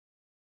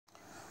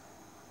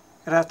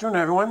Good afternoon,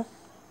 everyone.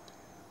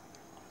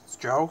 It's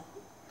Joe,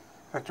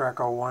 Victor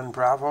Echo 1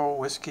 Bravo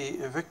Whiskey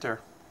Victor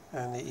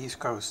in the East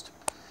Coast.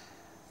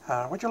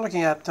 What you're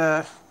looking at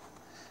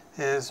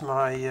is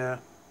my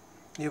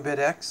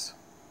UBITX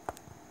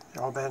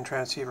L-band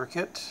transceiver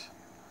kit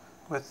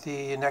with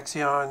the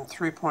Nextion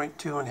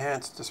 3.2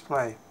 enhanced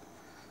display.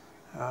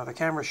 The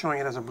camera is showing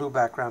it as a blue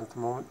background at the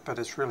moment, but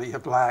it's really a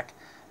black,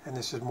 and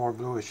this is more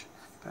bluish.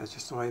 That's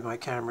just the way my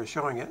camera is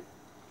showing it.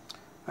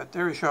 But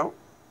there you go,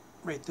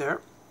 right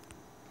there.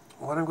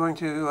 What I'm going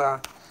to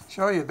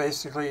show you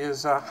basically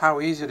is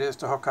how easy it is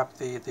to hook up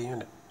the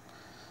unit.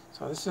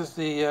 So this is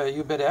the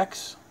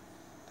UBITX.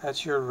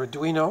 That's your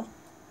raduino.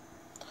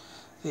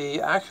 The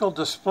actual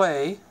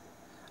display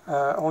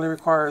only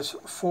requires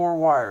 4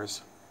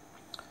 wires.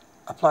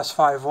 A plus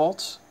 5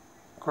 volts,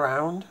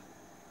 ground,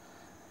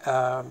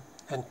 and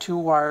 2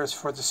 wires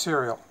for the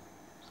serial.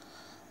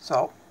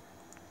 So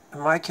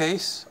in my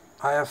case,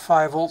 I have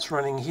 5 volts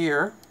running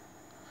here,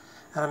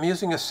 and I'm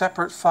using a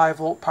separate 5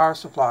 volt power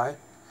supply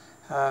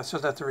so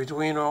that the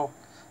Raduino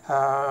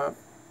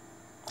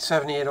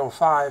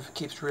 7805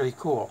 keeps really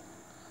cool.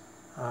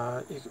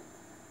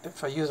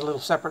 If I use a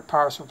little separate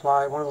power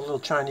supply, one of the little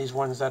Chinese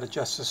ones that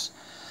adjusts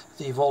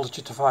the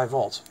voltage to 5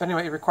 volts. But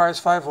anyway, it requires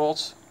 5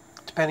 volts.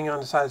 Depending on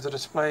the size of the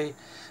display,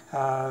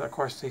 of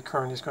course the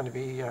current is going to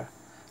be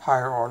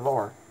higher or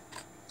lower.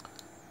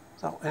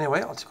 So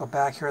anyway, let's go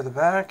back here at the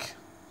back.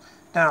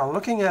 Now,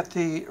 looking at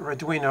the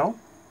Raduino,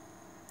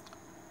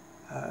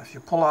 if you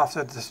pull off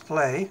the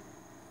display,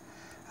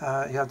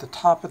 you have the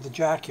top of the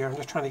jack here. I'm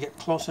just trying to get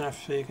close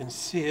enough so you can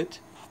see it.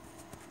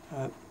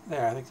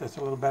 There, I think that's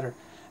a little better.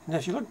 And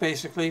if you look,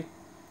 basically,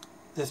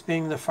 this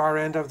being the far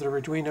end of the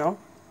Raduino,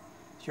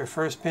 your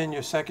first pin,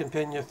 your second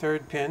pin, your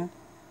third pin.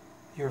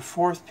 Your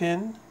fourth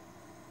pin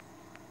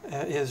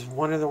is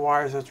one of the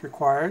wires that's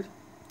required.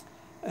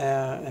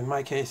 In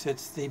my case,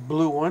 it's the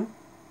blue one.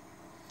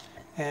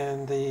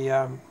 And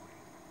the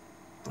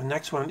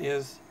next one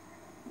is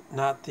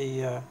not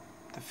the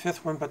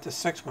fifth one, but the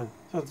sixth one.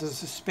 So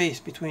there's a space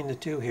between the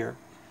two here.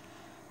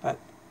 But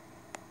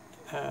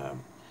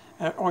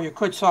or you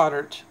could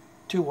solder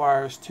 2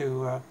 wires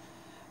to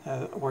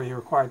where you're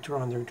required to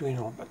run the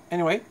Arduino. But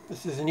anyway,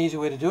 this is an easy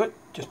way to do it.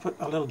 Just put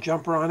a little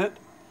jumper on it,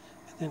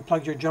 and then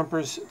plug your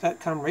jumpers that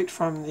come right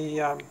from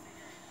the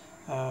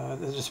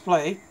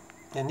display.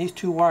 And these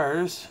 2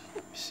 wires,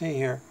 let me see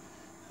here.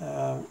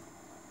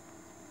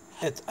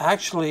 It's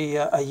actually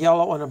a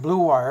yellow and a blue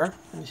wire.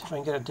 Let me see if I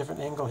can get a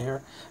different angle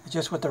here. It's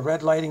just with the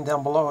red lighting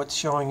down below, it's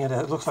showing it.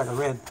 It looks like a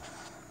red.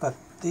 But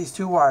these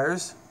 2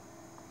 wires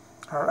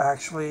are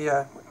actually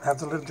have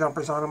the little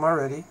jumpers on them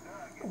already.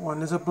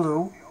 One is a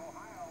blue,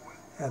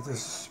 and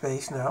there's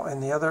space now,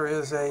 and the other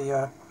is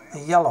a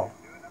yellow.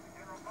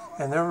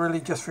 And they're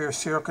really just for your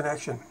serial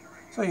connection.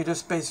 So you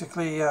just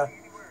basically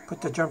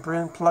put the jumper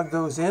in, plug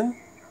those in,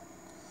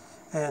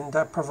 and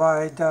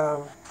provide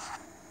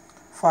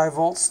 5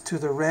 volts to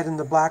the red and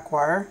the black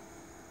wire.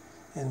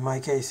 In my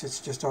case, it's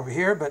just over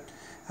here, but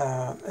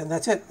and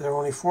that's it. There are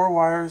only 4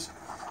 wires,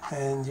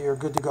 and you're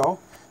good to go.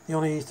 The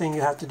only thing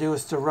you have to do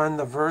is to run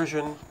the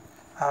version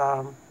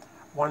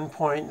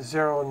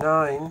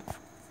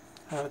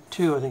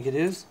 1.09.2, I think it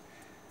is,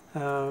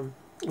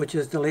 which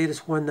is the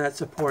latest one that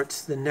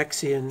supports the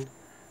Nextion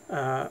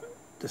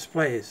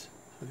displays.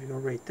 So if you go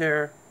right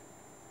there,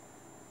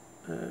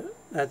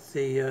 that's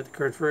the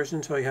current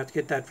version, so you have to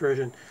get that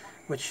version,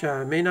 which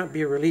may not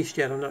be released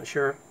yet. I'm not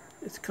sure.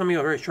 It's coming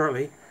out very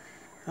shortly.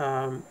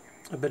 But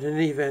in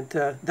any event,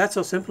 that's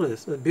how simple it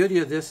is. The beauty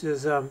of this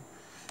is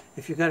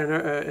if you've got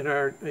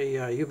a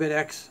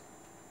UBITX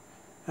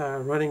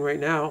running right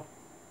now,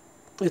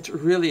 it's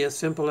really as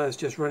simple as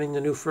just running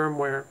the new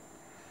firmware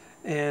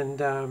and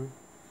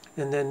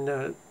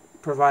then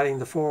providing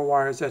the 4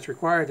 wires that's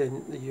required,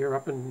 and you're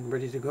up and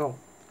ready to go.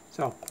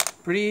 So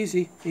pretty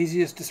easy.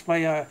 Easiest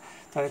display that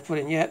I've put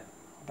in yet.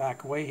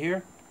 Back away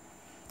here.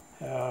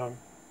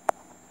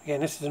 Again,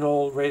 this is an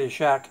old Radio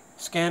Shack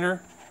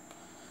scanner.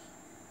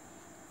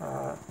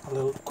 A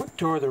little quick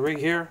tour of the rig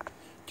here,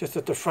 just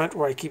at the front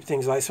where I keep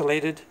things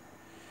isolated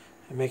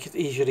and make it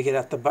easier to get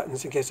at the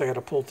buttons in case I got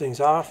to pull things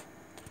off.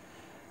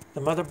 The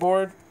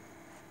motherboard.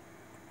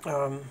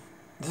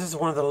 This is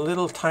one of the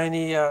little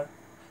tiny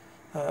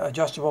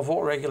adjustable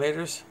volt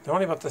regulators. They're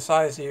only about the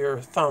size of your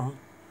thumb,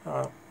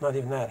 not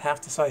even that,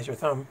 half the size of your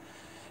thumb.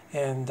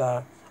 And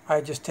I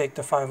just take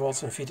the 5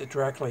 volts and feed it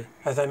directly.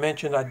 As I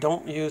mentioned, I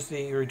don't use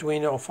the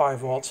Arduino 5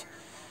 volts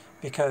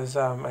because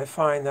I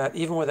find that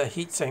even with a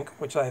heatsink,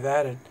 which I've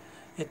added,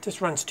 it just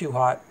runs too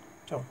hot.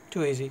 So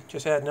too easy.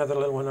 Just add another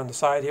little one on the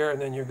side here,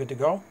 and then you're good to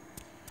go.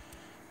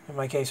 In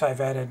my case, I've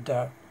added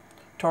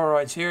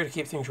toroids here to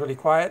keep things really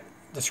quiet.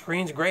 The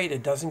screen's great.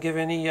 It doesn't give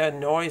any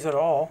noise at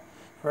all.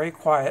 Very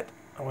quiet.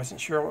 I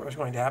wasn't sure what was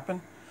going to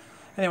happen.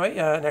 Anyway,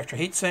 an extra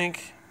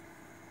heatsink,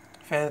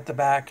 fan at the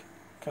back,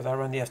 because I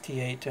run the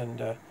FT8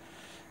 and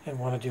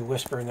want to do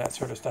whisper and that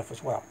sort of stuff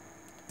as well.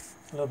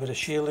 A little bit of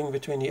shielding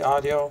between the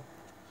audio.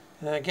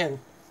 And again,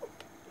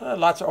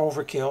 lots of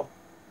overkill.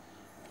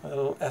 A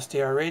little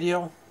SDR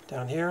radio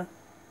down here.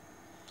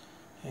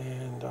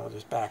 And I'll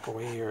just back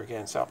away here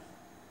again. So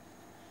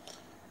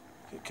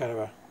get kind of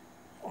a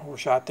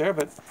overshot there,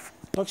 but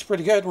it looks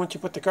pretty good once you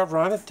put the cover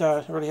on it.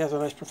 It really has a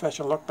nice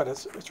professional look, but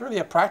it's really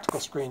a practical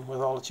screen with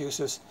all its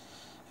uses,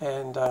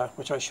 and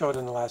which I showed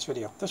in the last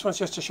video. This one's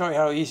just to show you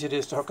how easy it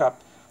is to hook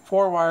up.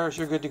 4 wires,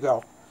 you're good to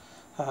go.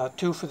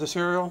 2 for the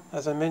serial,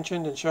 as I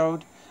mentioned and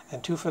showed,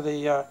 and 2 for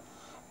the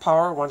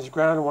power. 1 is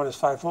ground and 1 is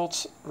 5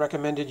 volts.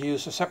 Recommended you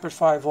use a separate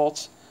 5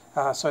 volts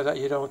so that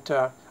you don't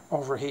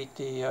overheat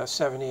the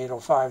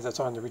 7805 that's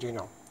on the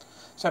Raduino.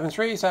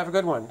 7.3s, have a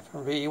good one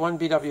from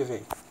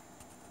VE1BWV.